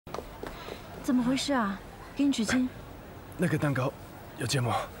怎么回事啊？给你纸巾。那个蛋糕有芥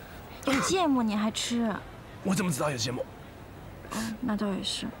末。有芥末你还吃？我怎么知道有芥末？哦，那倒也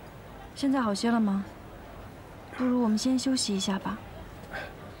是。现在好些了吗？不如我们先休息一下吧。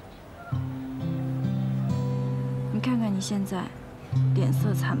你看看你现在，脸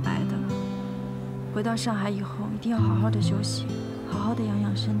色惨白的。回到上海以后，一定要好好的休息，好好的养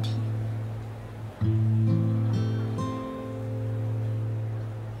养身体。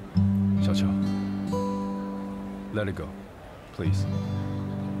 小秋 ，Let it go, please.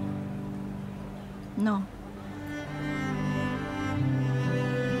 No.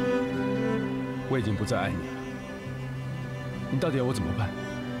 我已经不再爱你了，你到底要我怎么办？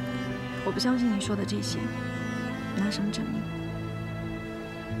我不相信你说的这些，拿什么证明？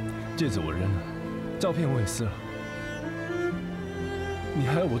戒指我扔了，照片我也撕了，你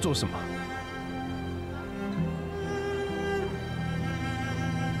还要我做什么？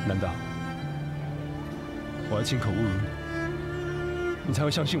难道？ 我要亲口侮辱你，你才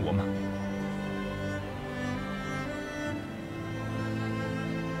会相信我吗？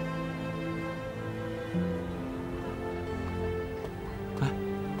哎，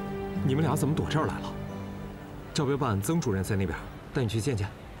你们俩怎么躲这儿来了？教标办曾主任在那边，带你去见见。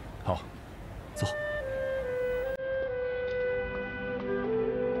好，走。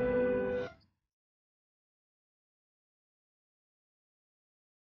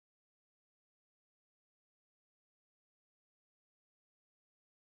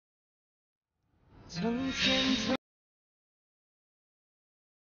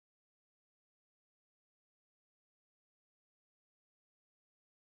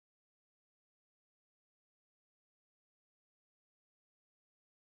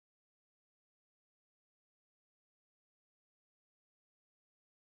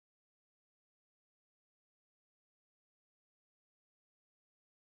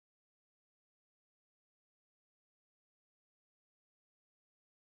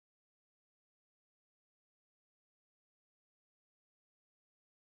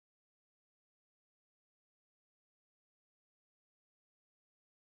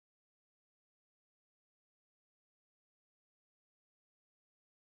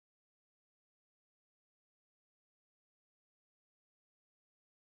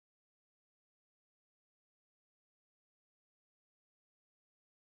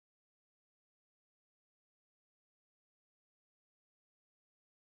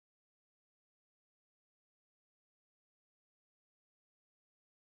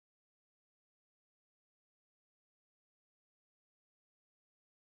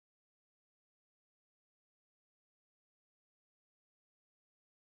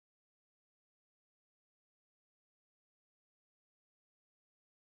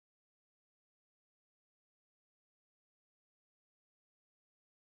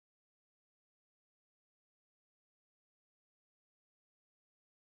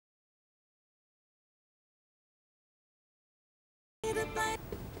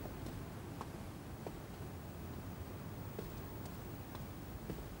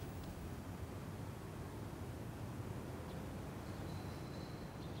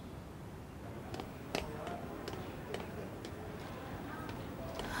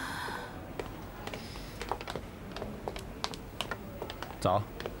 早。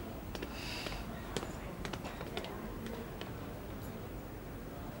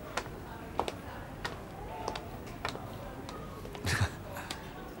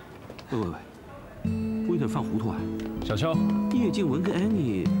喂，我有点犯糊涂啊。小秋，叶静雯跟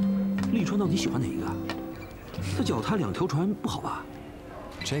Annie，立川到底喜欢哪一个？他脚踏两条船不好吧？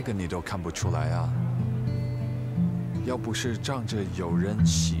这个你都看不出来啊？要不是仗着有人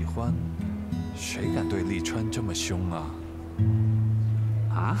喜欢，谁敢对立川这么凶啊？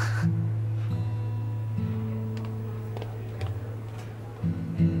啊？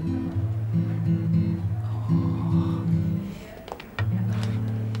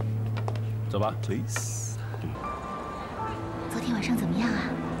走吧 ，please。昨天晚上怎么样啊？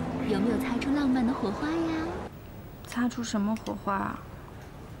有没有擦出浪漫的火花呀？擦出什么火花啊？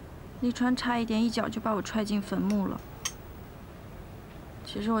立川差一点一脚就把我踹进坟墓了。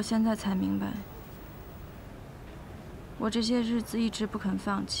其实我现在才明白，我这些日子一直不肯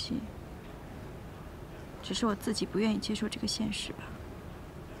放弃，只是我自己不愿意接受这个现实吧。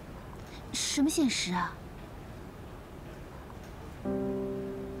什么现实啊？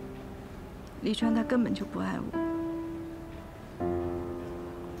立川他根本就不爱我，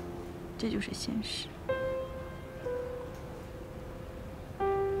这就是现实。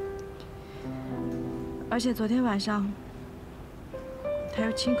而且昨天晚上，他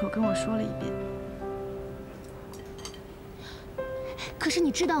又亲口跟我说了一遍。可是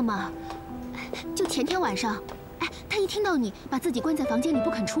你知道吗？就前天晚上，哎，他一听到你把自己关在房间里不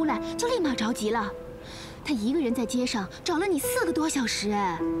肯出来，就立马着急了。他一个人在街上找了你4个多小时，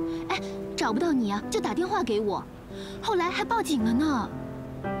哎，找不到你啊，就打电话给我，后来还报警了呢。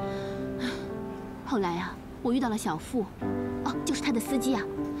后来啊，我遇到了小付，哦，就是他的司机啊。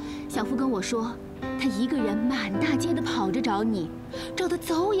小付跟我说，他一个人满大街的跑着找你，找得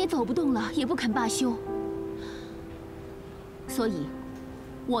走也走不动了，也不肯罢休。所以，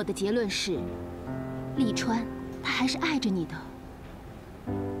我的结论是，利川，他还是爱着你的。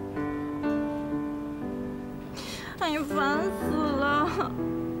哎呀，烦死了！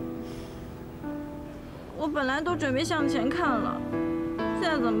我本来都准备向前看了，现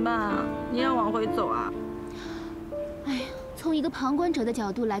在怎么办啊？你要往回走啊？哎呀，从一个旁观者的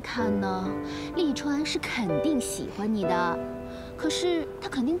角度来看呢，利川是肯定喜欢你的，可是他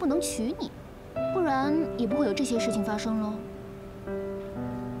肯定不能娶你，不然也不会有这些事情发生喽。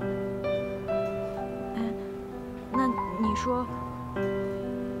哎，那你说，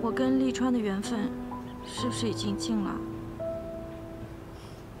我跟利川的缘分是不是已经尽了？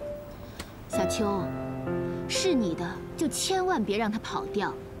小秋，是你的就千万别让他跑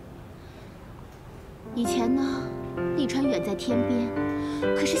掉。以前呢，利川远在天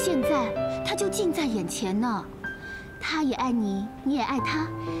边，可是现在他就近在眼前呢。他也爱你，你也爱他，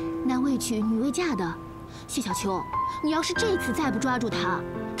男未娶，女未嫁的。谢小秋，你要是这次再不抓住他，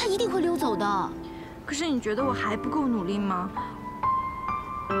他一定会溜走的。可是你觉得我还不够努力吗？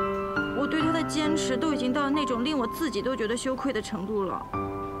我对他的坚持都已经到了那种令我自己都觉得羞愧的程度了。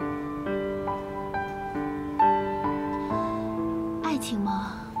爱情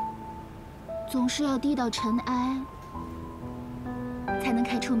嘛，总是要低到尘埃，才能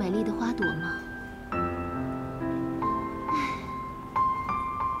开出美丽的花朵嘛。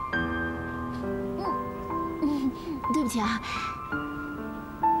对不起啊。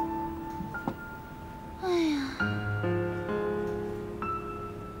哎呀。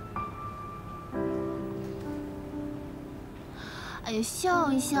哎呀，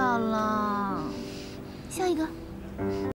笑一下啦，笑一个。